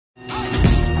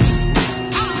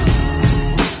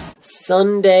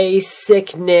Sunday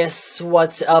sickness.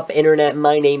 What's up, internet?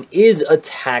 My name is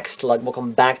Attack Slug.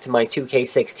 Welcome back to my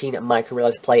 2K16 MyCareer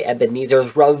Let's Play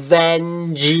Ebenezer's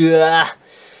Revenge.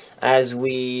 As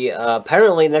we,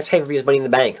 apparently the next pay-per-view is Money in the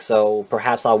Bank, so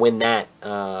perhaps I'll win that.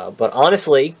 But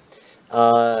honestly,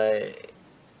 I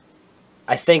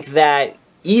think that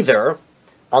either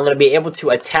I'm going to be able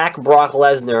to attack Brock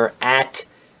Lesnar at,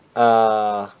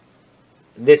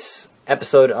 this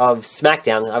episode of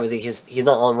SmackDown. Obviously, he's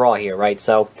not on Raw here, right?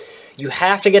 So you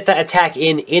have to get that attack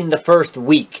in the first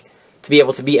week to be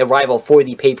able to be a rival for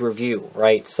the pay-per-view,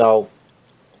 right? So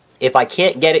if I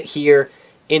can't get it here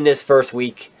in this first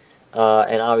week,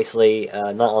 and obviously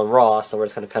not on Raw, so we're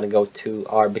just going to kind of go to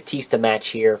our Batista match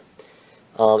here,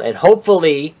 and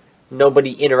hopefully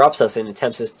nobody interrupts us and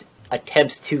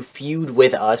attempts to feud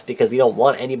with us, because we don't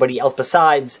want anybody else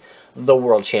besides the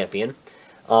World Champion.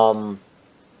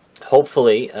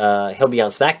 Hopefully, he'll be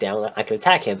on SmackDown. I can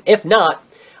attack him. If not,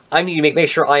 I need to make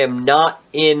sure I am not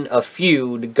in a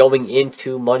feud going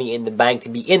into Money in the Bank to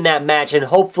be in that match and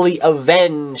hopefully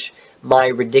avenge my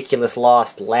ridiculous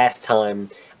loss last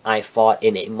time I fought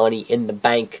in a Money in the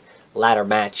Bank ladder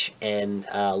match and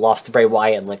lost to Bray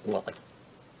Wyatt in like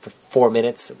for 4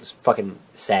 minutes. It was fucking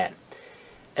sad.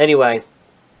 Anyway,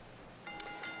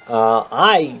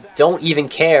 I don't even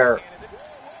care.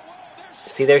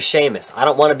 See, there's Sheamus. I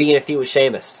don't want to be in a feud with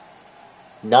Sheamus.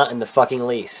 Not in the fucking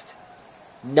least.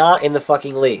 Not in the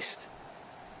fucking least.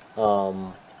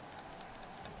 No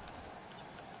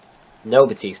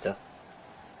Batista.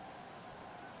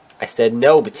 I said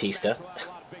no Batista.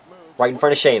 Right in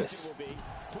front of Sheamus.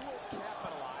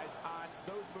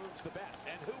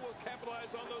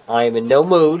 I am in no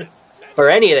mood for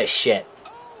any of this shit.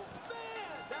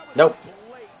 Nope.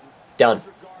 Done.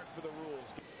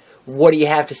 What do you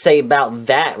have to say about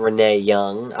that, Renee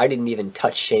Young? I didn't even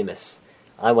touch Sheamus.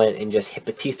 I went and just hit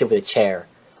Batista with a chair.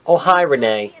 Oh, hi,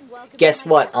 Renee. Guess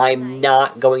what? I'm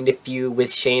not going to feud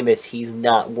with Sheamus. He's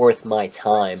not worth my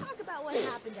time.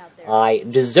 I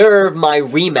deserve my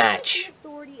rematch.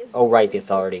 Oh, right, the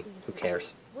Authority. Who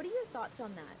cares? What are your thoughts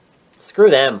on that? Screw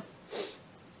them.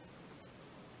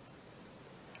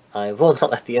 I will not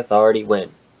let the Authority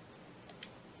win.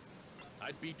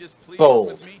 Be displeased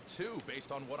Bold. With me too,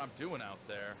 based on what I'm doing out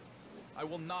there. I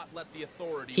will not let the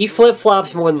Authority. He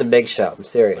flip-flops more than the Big Show. I'm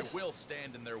serious. I will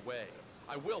stand in their way.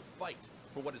 I will fight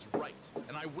for what is right,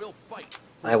 and I will fight.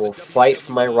 I will fight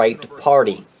for my right to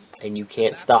party, and you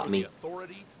can't stop me.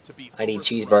 I need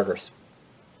cheeseburgers.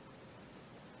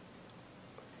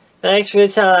 Thanks for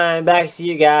the time. Back to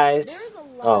you guys.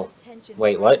 Oh,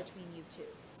 wait, what?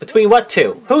 Between what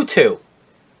two? Who two?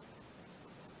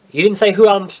 You didn't say who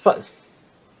I'm.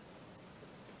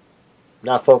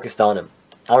 Not focused on him.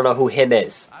 I don't know who him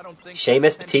is.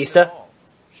 Sheamus, Batista?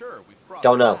 Sure,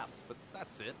 don't know. Paths, but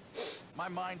that's it. My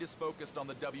mind is focused on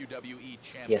the WWE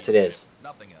Championship. Yes, it is.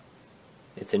 Nothing else.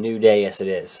 It's a new day. Yes, it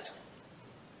is.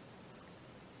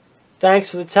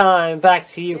 Thanks for the time. Back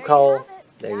to you, Cole.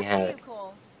 There you have it.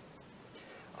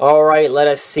 Alright, let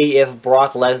us see if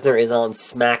Brock Lesnar is on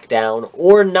SmackDown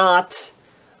or not.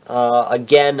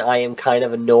 Again, I am kind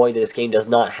of annoyed that this game does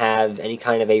not have any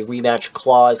kind of a rematch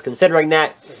clause, considering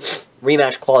that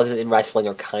rematch clauses in wrestling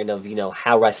are kind of, you know,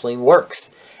 how wrestling works.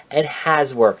 And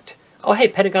has worked. Oh, hey,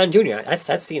 Pentagon Jr.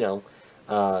 That's you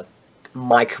know,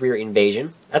 my career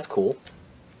invasion. That's cool.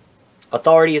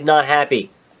 Authority is not happy.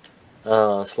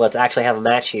 So let's actually have a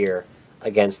match here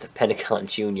against Pentagon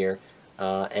Jr.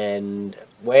 And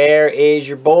where is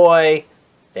your boy?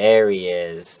 There he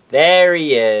is. There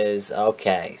he is.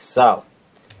 Okay, so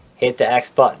hit the X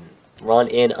button. Run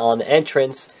in on the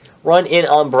entrance. Run in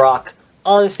on Brock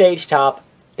on the stage top.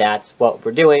 That's what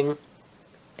we're doing.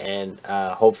 And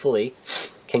hopefully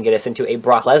can get us into a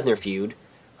Brock Lesnar feud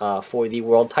for the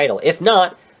world title. If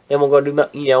not, then we'll go do,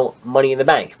 you know, Money in the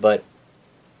Bank. But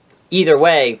either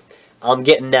way, I'm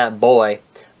getting that boy.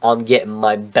 I'm getting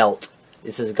my belt.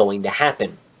 This is going to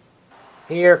happen.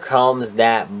 Here comes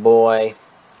that boy.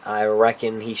 I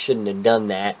reckon he shouldn't have done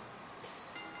that.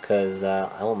 Because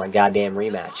I want my goddamn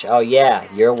rematch. Oh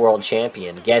yeah, you're world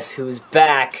champion. Guess who's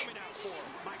back?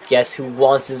 Guess who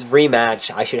wants his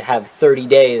rematch? I should have 30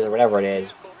 days or whatever it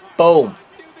is. Boom.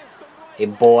 Hey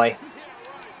boy.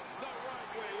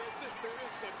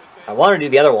 I want to do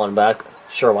the other one, but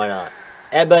sure, why not?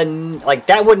 Like,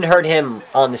 that wouldn't hurt him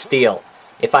on the steel.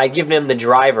 If I'd given him the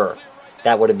driver,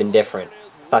 that would have been different.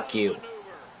 Fuck you.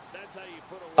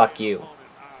 Fuck you.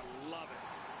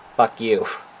 Fuck you.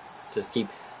 Just keep...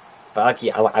 Fuck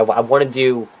you. I want to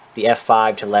do the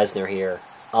F5 to Lesnar here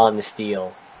on the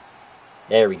steel.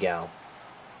 There we go.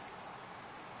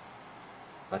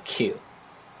 Fuck you.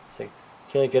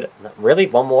 Can I get it? Really?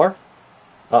 One more?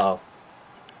 Uh-oh.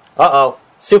 Uh-oh.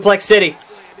 Suplex City.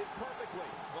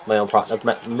 My own pro...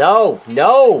 No!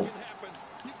 No!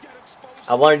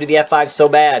 I want to do the F5 so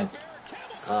bad.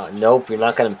 Nope. You're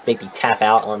not going to make me tap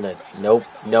out on the... Nope.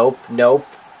 Nope. Nope.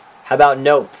 How about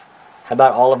nope? How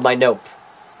about all of my nope?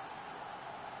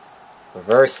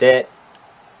 Reverse it.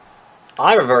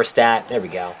 I reversed that. There we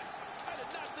go.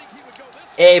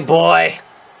 Hey, boy.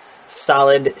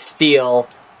 Solid steel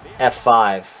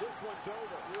F5.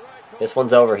 This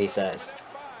one's over, he says.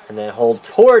 And then hold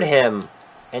toward him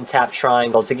and tap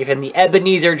triangle to give him the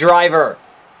Ebenezer driver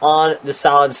on the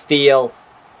solid steel.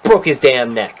 Broke his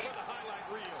damn neck.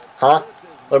 Huh?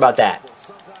 What about that?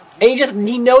 And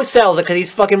he no-sells it because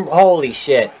he's fucking... Holy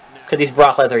shit. Because he's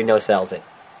Brock Lesnar, he no-sells it.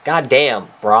 God damn,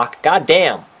 Brock. God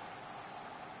damn.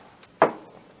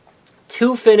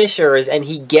 2 finishers and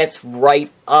he gets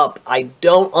right up. I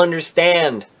don't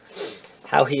understand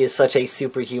how he is such a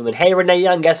superhuman. Hey, Renee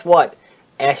Young, guess what?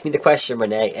 Ask me the question,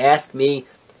 Renee. Ask me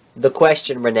the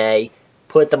question, Renee.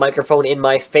 Put the microphone in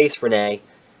my face, Renee.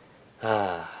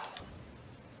 Hi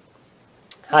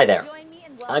there.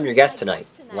 I'm your guest tonight,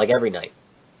 like every night.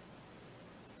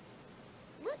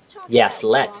 Yes,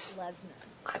 let's.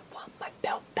 I want my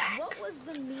belt back.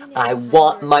 I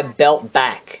want my belt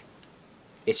back.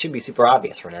 It should be super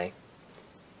obvious, Renee.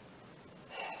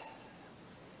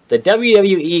 The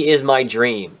WWE is my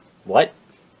dream. What?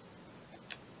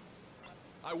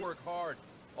 I work hard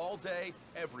all day,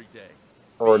 every day.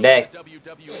 Or day.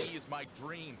 WWE is my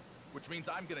dream, which means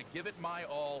I'm gonna give it my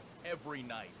all every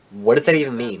night. What does that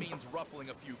even mean? That means ruffling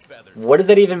a few feathers. What does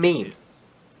that even mean?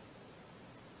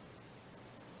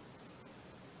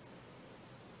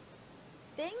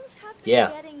 Things have been Yeah.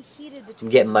 getting heated between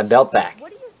I'm getting my belt back.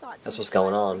 What are your thoughts That's on what's this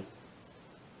going rivalry? on.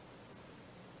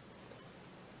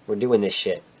 We're doing this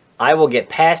shit. I will get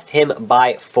past him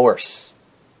by force.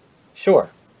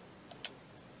 Sure.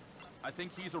 I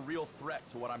think he's a real threat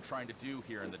to what I'm trying to do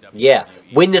here in the WWE. Yeah.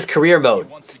 Win this career If mode.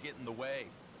 he wants to get in the way,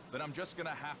 then I'm just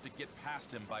gonna have to get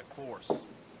past him by force.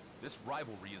 This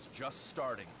rivalry is just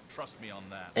starting. Trust me on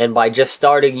that. And by just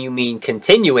starting, you mean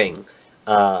continuing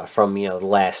from, the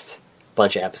last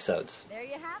bunch of episodes. There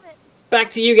you have it.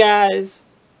 Back to you guys.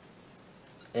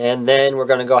 And then we're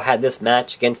going to go have this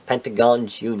match against Pentagon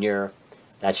Jr.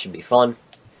 That should be fun.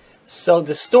 So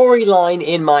the storyline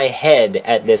in my head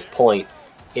at this point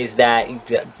is that,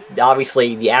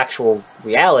 obviously, the actual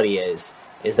reality is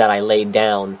that I laid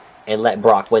down and let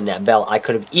Brock win that belt. I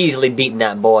could have easily beaten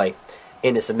that boy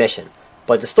into submission.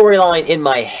 But the storyline in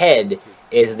my head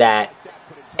is that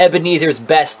Ebenezer's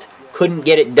best couldn't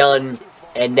get it done,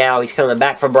 and now he's coming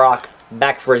back for Brock,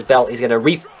 back for his belt. He's going to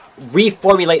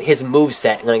reformulate his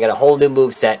moveset, and going to get a whole new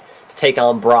moveset to take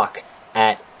on Brock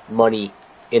at Money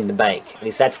in the Bank. At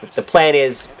least that's what the plan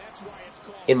is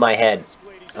in my head.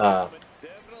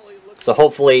 So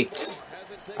hopefully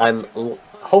I'm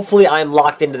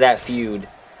locked into that feud.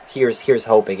 Here's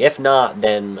hoping. If not,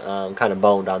 then I'm kind of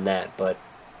boned on that. But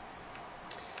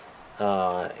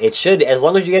it should, as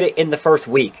long as you get it in the first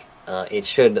week, it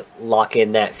should lock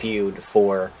in that feud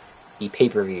for the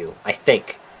pay-per-view, I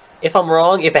think. If I'm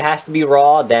wrong, if it has to be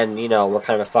Raw, then, we're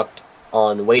kind of fucked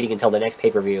on waiting until the next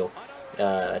pay-per-view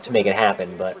to make it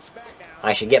happen. But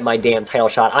I should get my damn title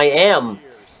shot. I am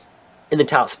in the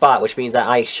top spot, which means that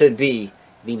I should be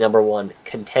the #1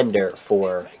 contender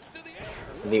for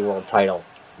the world title.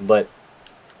 But,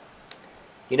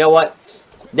 you know what?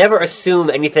 Never assume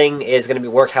anything is going to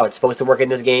work how it's supposed to work in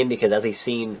this game, because as we've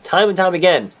seen time and time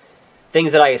again,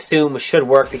 things that I assume should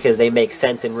work because they make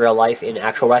sense in real life, in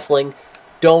actual wrestling,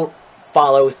 don't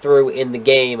follow through in the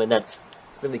game, and that's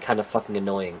really kind of fucking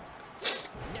annoying.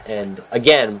 And,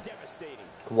 again,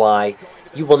 why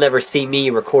you will never see me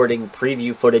recording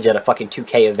preview footage at a fucking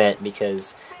 2K event,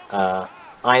 because I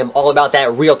am all about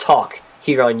that real talk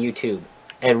here on YouTube.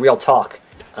 And real talk,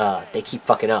 they keep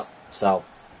fucking up, so.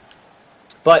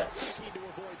 But,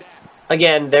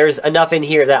 again, there's enough in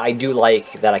here that I do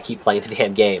like that I keep playing the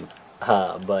damn game.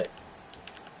 But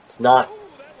it's not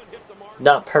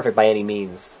perfect by any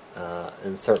means.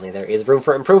 And certainly there is room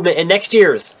for improvement in next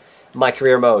year's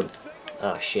MyCareer mode.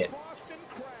 Oh, shit.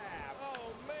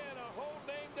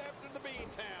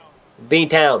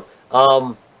 Beantown.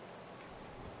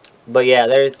 But yeah,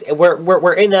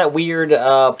 we're in that weird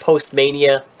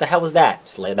post-Mania. The hell was that?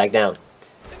 Just lay it back down.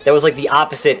 That was like the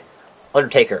opposite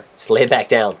Undertaker. Just lay it back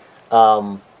down.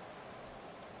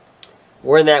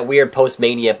 We're in that weird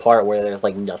post-Mania part where there's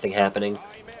like nothing happening.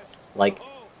 Like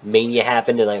Mania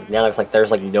happened, and like now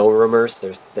there's no rumors.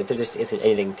 There just isn't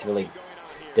anything to really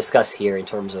discuss here in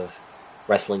terms of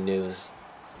wrestling news.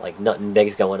 Like nothing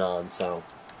big's going on. So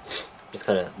just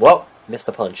kind of missed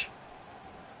the punch.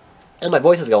 And my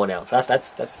voice is going out, so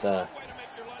that's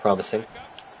promising.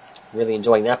 Really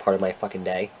enjoying that part of my fucking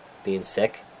day, being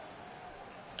sick.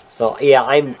 So yeah,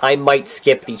 I might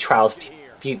skip the Trials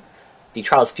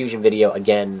Fusion video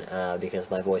again because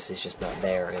my voice is just not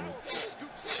there, and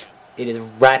it is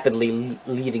rapidly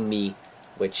leaving me,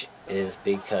 which is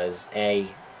because A,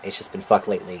 it's just been fucked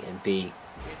lately, and B,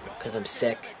 because I'm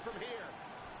sick.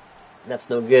 That's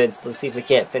no good. So let's see if we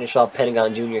can't finish off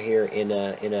Pentagon Jr. here in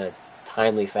a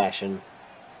timely fashion.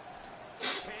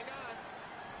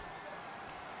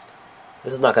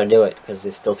 This is not going to do it because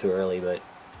it's still too early, but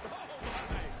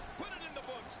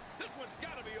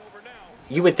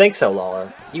you would think so,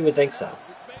 Lawler. You would think so,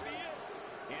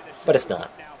 but it's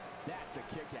not.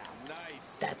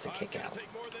 That's a kick out.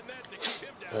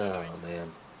 Oh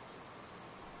man.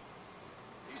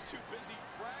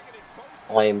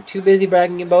 I am too busy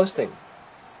bragging and boasting.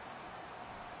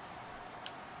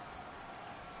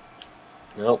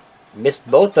 Nope. Missed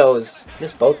both those.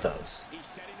 Missed both those.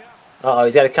 Uh-oh,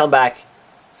 he's got a comeback.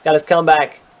 He's got his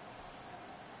comeback.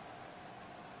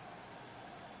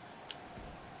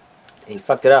 He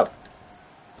fucked it up.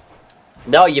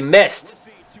 No, you missed.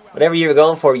 Whatever you were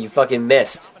going for, you fucking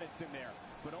missed.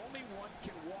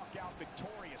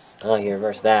 Oh, he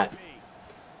reversed that.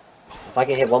 If I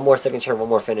can hit one more signature, one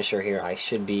more finisher here, I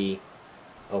should be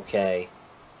okay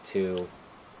to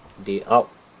oh,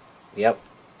 yep.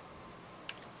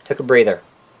 Took a breather.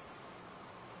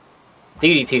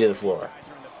 DDT to the floor.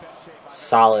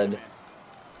 Solid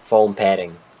foam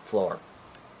padding floor.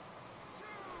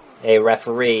 Hey,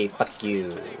 referee, fuck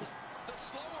you.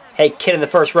 Hey, kid in the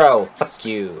first row, fuck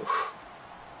you.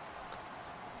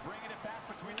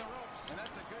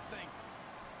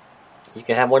 You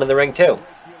can have one in the ring too.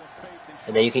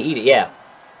 And then you can eat it, yeah.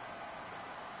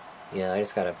 Yeah, I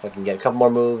just gotta fucking get a couple more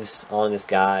moves on this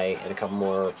guy and a couple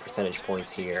more percentage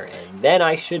points here. And then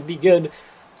I should be good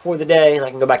for the day. And I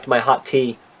can go back to my hot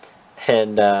tea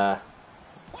and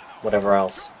whatever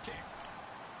else.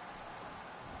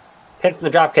 Pin from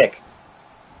the dropkick.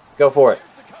 Go for it.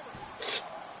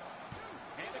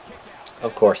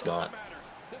 Of course not.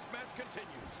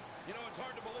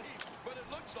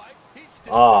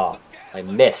 Oh, I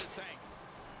missed.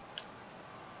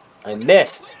 I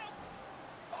missed.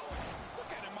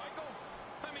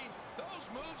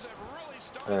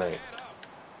 Alright.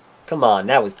 Come on,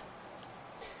 that was...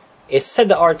 It said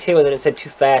the R2 and then it said too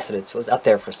fast and it was up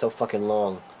there for so fucking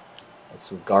long. That's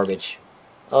some garbage.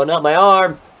 Oh, not my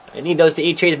arm! I need those to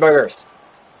eat cheeseburgers.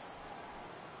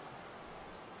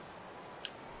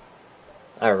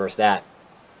 I reversed that.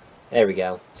 There we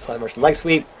go. Slide motion leg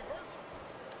sweep.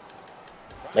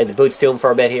 Laid the boots to him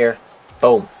for a bit here.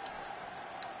 Boom.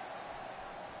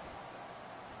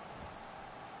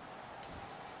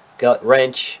 Gut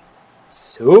wrench.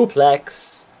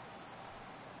 Suplex.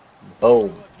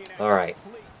 Boom. Alright.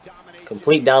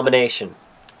 Complete domination.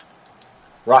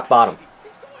 Rock bottom.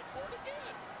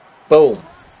 Boom.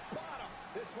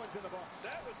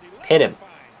 Pin him.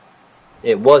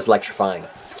 It was electrifying.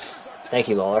 Thank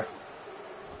you, Lawler.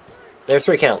 There's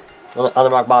 3 count on the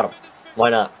rock bottom. Why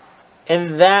not?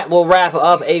 And that will wrap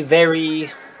up a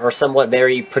very, or somewhat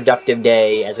very productive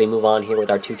day as we move on here with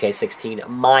our 2K16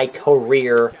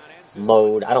 MyCareer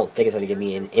mode. I don't think it's going to give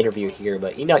me an interview here,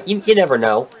 but you know, you never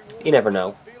know. You never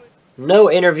know. No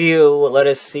interview. Let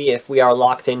us see if we are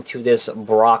locked into this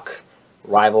Brock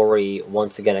rivalry.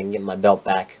 Once again, I can get my belt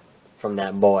back from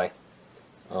that boy.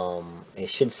 It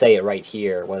should say it right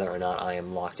here, whether or not I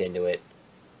am locked into it.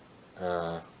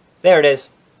 There it is.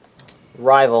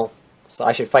 Rival. So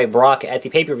I should fight Brock at the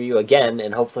pay-per-view again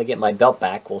and hopefully get my belt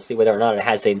back. We'll see whether or not it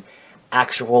has an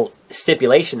actual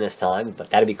stipulation this time, but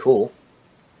that'd be cool.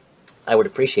 I would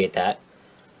appreciate that.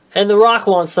 And The Rock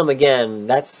wants some again.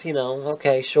 That's, you know,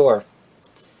 okay, sure.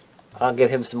 I'll give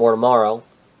him some more tomorrow.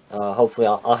 Hopefully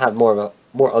I'll have more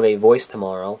of a voice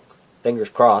tomorrow. Fingers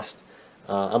crossed.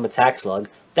 I'm a tax slug.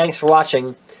 Thanks for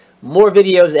watching. More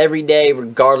videos every day,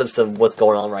 regardless of what's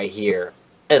going on right here.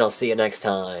 And I'll see you next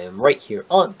time, right here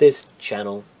on this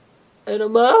channel. And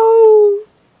I'm out!